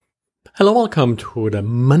Hello, welcome to the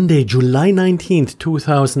Monday, July 19th,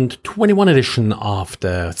 2021 edition of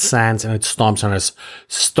the SANS and Storm Center's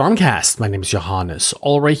StormCast. My name is Johannes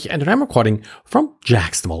Ulrich and I'm recording from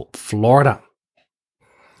Jacksonville, Florida.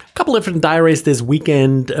 A couple of different diaries this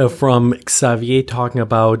weekend from Xavier talking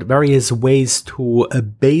about various ways to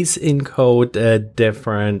base encode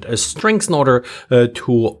different strings in order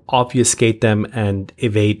to obfuscate them and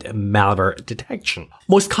evade malware detection.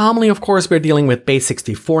 Most commonly, of course, we're dealing with base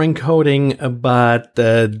 64 encoding, but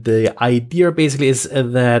the idea basically is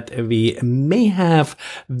that we may have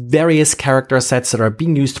various character sets that are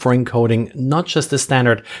being used for encoding, not just the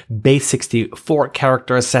standard base 64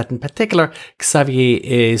 character set. In particular, Xavier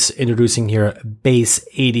is introducing here base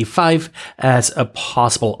 85 as a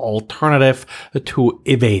possible alternative to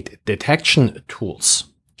evade detection tools.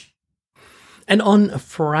 And on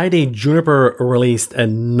Friday, Juniper released a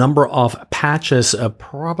number of patches.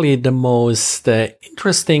 Probably the most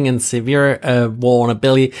interesting and severe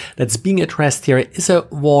vulnerability that's being addressed here is a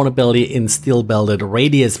vulnerability in steel-belted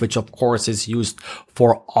radius, which of course is used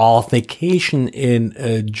for authentication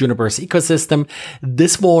in Juniper's ecosystem.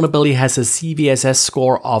 This vulnerability has a CVSS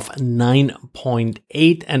score of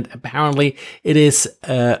 9.8, and apparently it is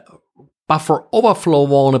buffer overflow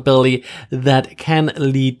vulnerability that can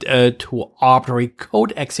lead to arbitrary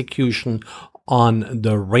code execution on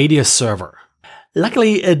the radius server.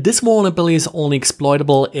 Luckily, this vulnerability is only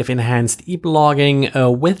exploitable if enhanced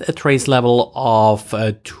eBlogging with a trace level of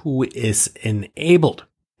 2 is enabled.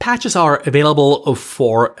 Patches are available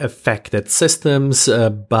for affected systems,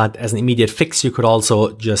 but as an immediate fix, you could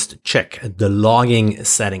also just check the logging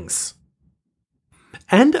settings.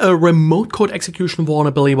 And a remote code execution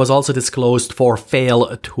vulnerability was also disclosed for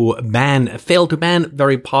fail2ban. Fail2ban,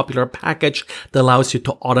 very popular package that allows you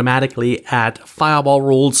to automatically add firewall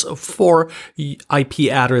rules for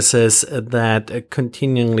IP addresses that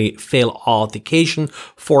continually fail authentication,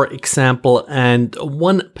 for example. And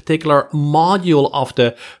one particular module of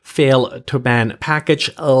the fail2ban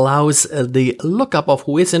package allows the lookup of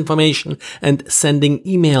whois information and sending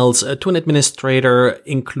emails to an administrator,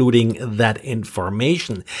 including that information.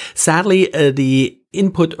 Sadly, the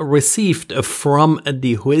input received from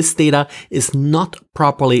the whois data is not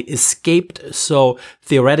properly escaped, so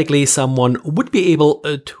theoretically someone would be able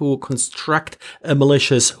to construct a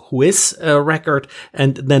malicious whois record,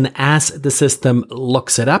 and then as the system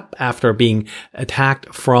looks it up after being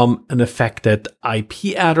attacked from an affected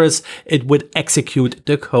IP address, it would execute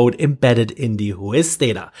the code embedded in the whois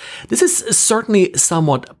data. This is certainly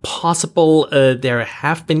somewhat possible. There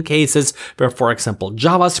have been cases where, for example,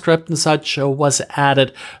 JavaScript and such was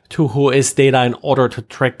added to whois data in order to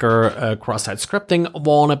trigger cross-site scripting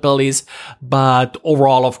vulnerabilities. But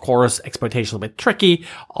overall, of course, exploitation is a bit tricky.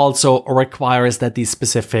 Also requires that these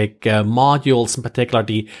specific modules, in particular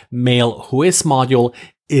the mail whois module,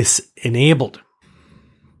 is enabled.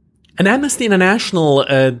 And Amnesty International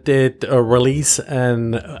did release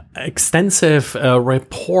an extensive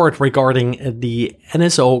report regarding the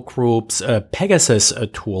NSO Group's Pegasus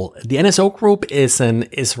tool. The NSO Group is an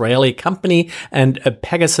Israeli company, and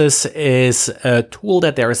Pegasus is a tool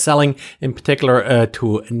that they're selling in particular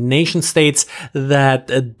to nation states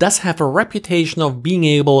that does have a reputation of being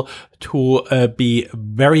able to be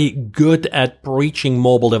very good at breaching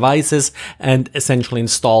mobile devices and essentially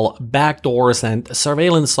install backdoors and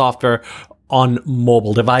surveillance software on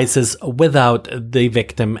mobile devices without the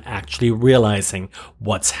victim actually realizing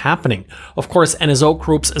what's happening. Of course, NSO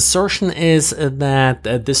Group's assertion is that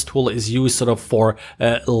this tool is used sort of for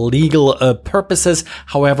legal purposes.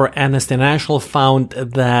 However, Amnesty International found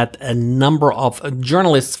that a number of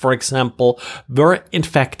journalists, for example, were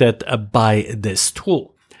infected by this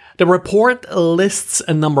tool. The report lists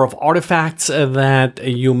a number of artifacts that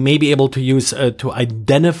you may be able to use to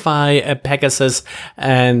identify Pegasus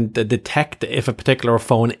and detect if a particular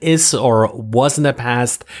phone is or was in the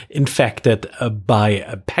past infected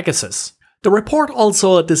by Pegasus. The report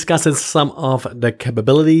also discusses some of the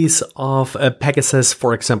capabilities of Pegasus,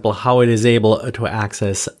 for example, how it is able to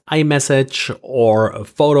access iMessage or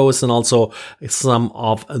photos, and also some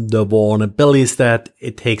of the vulnerabilities that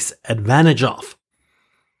it takes advantage of.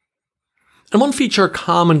 And one feature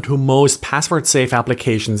common to most password-safe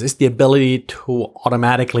applications is the ability to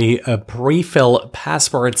automatically pre-fill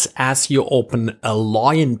passwords as you open a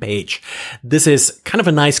login page. This is kind of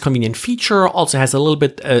a nice, convenient feature. Also has a little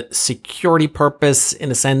bit security purpose in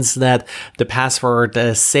the sense that the password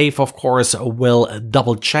safe, of course, will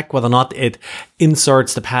double check whether or not it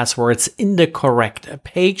inserts the passwords in the correct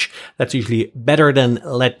page. That's usually better than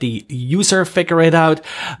let the user figure it out.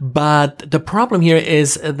 But the problem here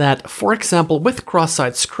is that, for example, example, with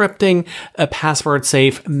cross-site scripting, a password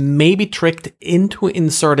safe may be tricked into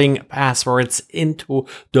inserting passwords into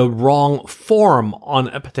the wrong form on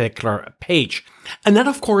a particular page. And that,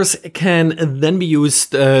 of course, can then be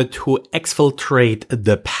used to exfiltrate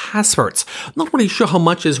the passwords. Not really sure how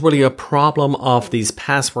much is really a problem of these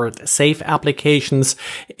password safe applications.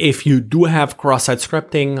 If you do have cross-site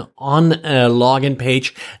scripting on a login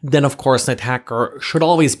page, then of course an attacker should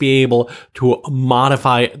always be able to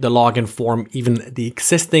modify the login form, even the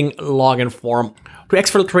existing login form, to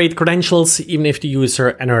exfiltrate credentials, even if the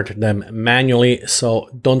user entered them manually. So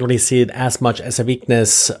don't really see it as much as a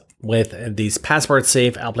weakness with these password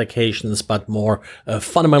safe applications, but more a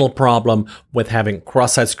fundamental problem with having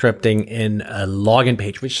cross-site scripting in a login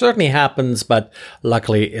page, which certainly happens, but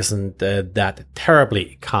luckily isn't that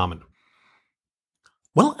terribly common.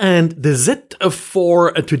 Well, and that's it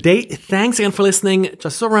for today. Thanks again for listening.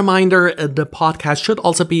 Just a reminder, the podcast should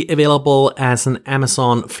also be available as an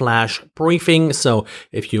Amazon Flash briefing. So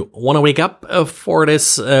if you want to wake up for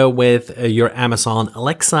this with your Amazon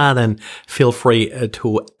Alexa, then feel free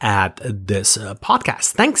to add this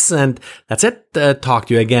podcast. Thanks, and that's it. Talk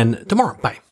to you again tomorrow. Bye.